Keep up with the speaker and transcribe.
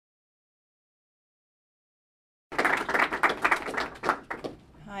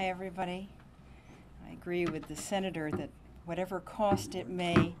Hi, everybody. I agree with the senator that whatever cost it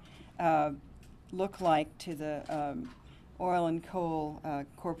may look like to the oil and coal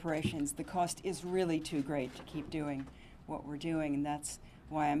corporations, the cost is really too great to keep doing what we're doing, and that's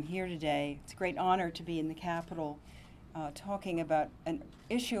why I'm here today. It's a great honor to be in the Capitol talking about an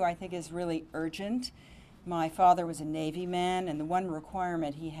issue I think is really urgent. My father was a Navy man, and the one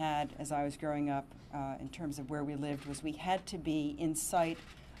requirement he had as I was growing up in terms of where we lived was we had to be in sight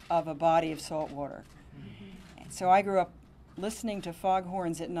of a body of salt water. And so I grew up listening to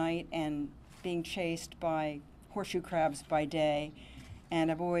foghorns at night and being chased by horseshoe crabs by day,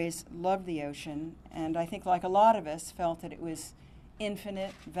 and I've always loved the ocean, and I think like a lot of us felt that it was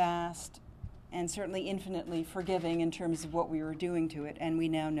infinite, vast, and certainly infinitely forgiving in terms of what we were doing to it, and we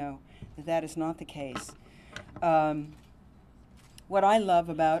now know that that is not the case. What I love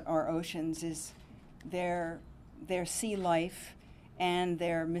about our oceans is their sea life and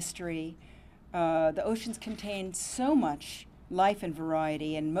their mystery. The oceans contain so much life and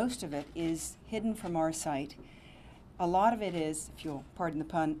variety, and most of it is hidden from our sight. A lot of it is, if you'll pardon the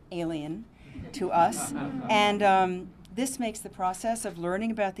pun, alien to us. And this makes the process of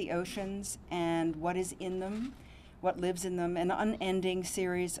learning about the oceans and what is in them, what lives in them, an unending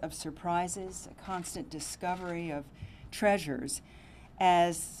series of surprises, a constant discovery of treasures.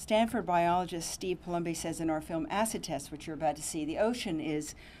 As Stanford biologist Steve Palumbi says in our film Acid Test, which you're about to see, the ocean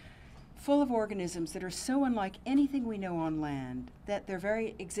is full of organisms that are so unlike anything we know on land that their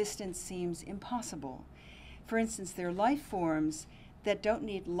very existence seems impossible. For instance, they're life forms that don't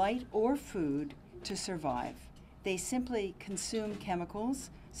need light or food to survive. They simply consume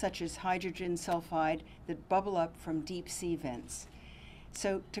chemicals, such as hydrogen sulfide, that bubble up from deep sea vents.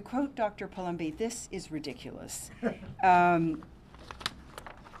 So to quote Dr. Palumbi, this is ridiculous.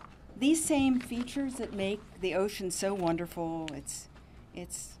 These same features that make the ocean so wonderful,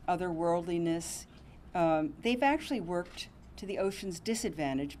 its otherworldliness, they've actually worked to the ocean's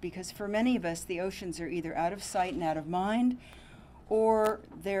disadvantage, because for many of us, the oceans are either out of sight and out of mind, or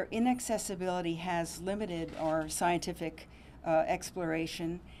their inaccessibility has limited our scientific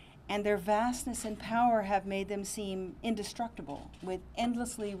exploration, and their vastness and power have made them seem indestructible with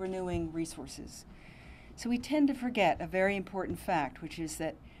endlessly renewing resources. So we tend to forget a very important fact, which is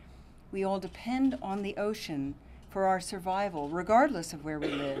that we all depend on the ocean for our survival, regardless of where we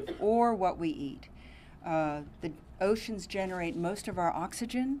live or what we eat. The oceans generate most of our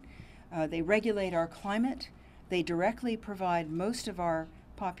oxygen. They regulate our climate. They directly provide most of our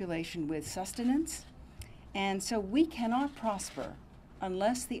population with sustenance. And so we cannot prosper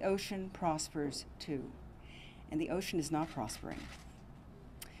unless the ocean prospers too. And the ocean is not prospering.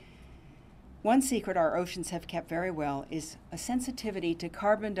 One secret our oceans have kept very well is a sensitivity to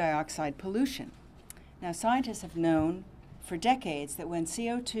carbon dioxide pollution. Now, scientists have known for decades that when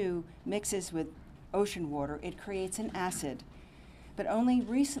CO2 mixes with ocean water, it creates an acid. But only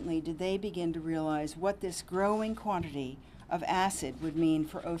recently did they begin to realize what this growing quantity of acid would mean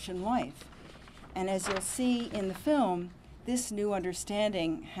for ocean life. And as you'll see in the film, this new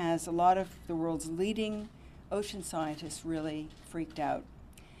understanding has a lot of the world's leading ocean scientists really freaked out.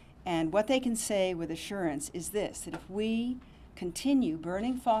 And what they can say with assurance is this, that if we continue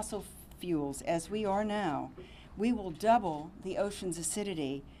burning fossil fuels as we are now, we will double the ocean's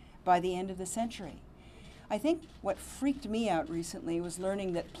acidity by the end of the century. I think what freaked me out recently was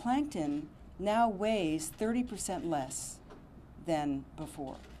learning that plankton now weighs 30% less than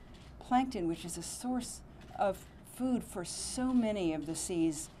before. Plankton, which is a source of food for so many of the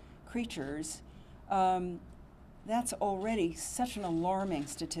sea's creatures, that's already such an alarming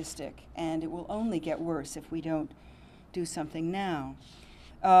statistic, and it will only get worse if we don't do something now.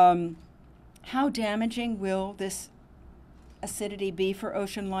 How damaging will this acidity be for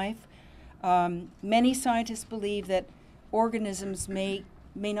ocean life? Many scientists believe that organisms may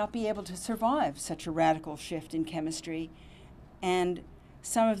not be able to survive such a radical shift in chemistry, and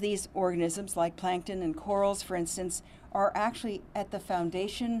some of these organisms, like plankton and corals, for instance, are actually at the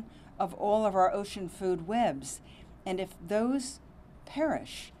foundation of all of our ocean food webs. And if those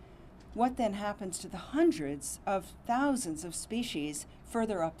perish, what then happens to the hundreds of thousands of species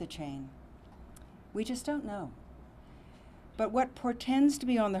further up the chain? We just don't know. But what portends to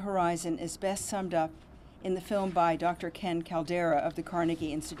be on the horizon is best summed up in the film by Dr. Ken Caldera of the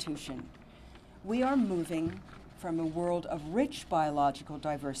Carnegie Institution. We are moving from a world of rich biological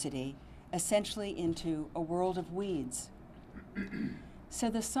diversity essentially into a world of weeds. So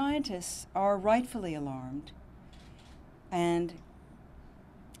the scientists are rightfully alarmed, and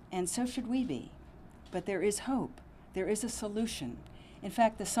so should we be. But there is hope. There is a solution. In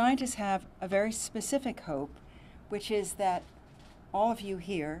fact, the scientists have a very specific hope, which is that all of you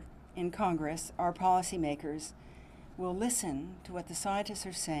here in Congress, our policymakers, will listen to what the scientists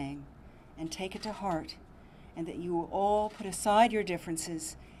are saying and take it to heart, and that you will all put aside your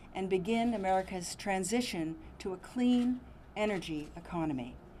differences and begin America's transition to a clean energy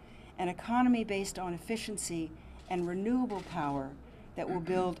economy, an economy based on efficiency and renewable power that will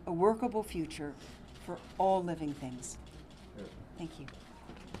build a workable future for all living things. Thank you.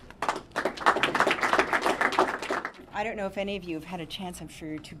 I don't know if any of you have had a chance, I'm sure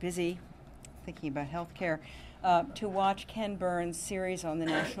you're too busy thinking about healthcare, to watch Ken Burns' series on the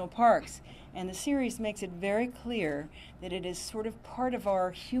national parks. And the series makes it very clear that it is sort of part of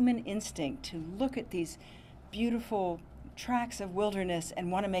our human instinct to look at these beautiful tracts of wilderness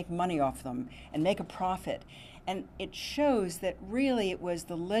and want to make money off them and make a profit. And it shows that really it was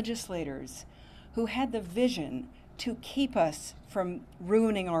the legislators who had the vision to keep us from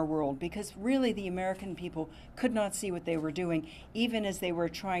ruining our world, because really the American people could not see what they were doing. Even as they were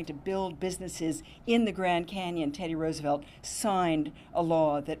trying to build businesses in the Grand Canyon, Teddy Roosevelt signed a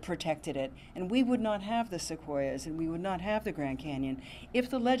law that protected it. And we would not have the sequoias and we would not have the Grand Canyon if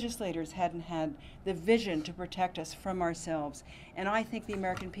the legislators hadn't had the vision to protect us from ourselves. And I think the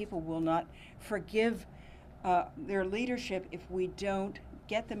American people will not forgive their leadership if we don't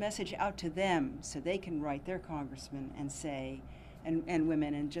get the message out to them so they can write their congressmen and say, and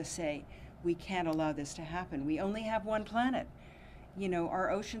women, and just say, we can't allow this to happen. We only have one planet. You know, our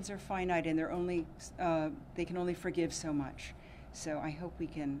oceans are finite and they're only, they can only forgive so much. So I hope we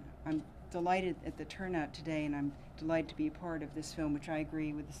can, I'm delighted at the turnout today, and I'm delighted to be a part of this film, which I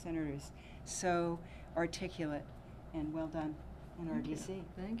agree with the senators, so articulate, and well done, NRDC.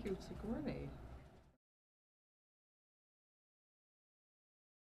 Thank you, Sigourney.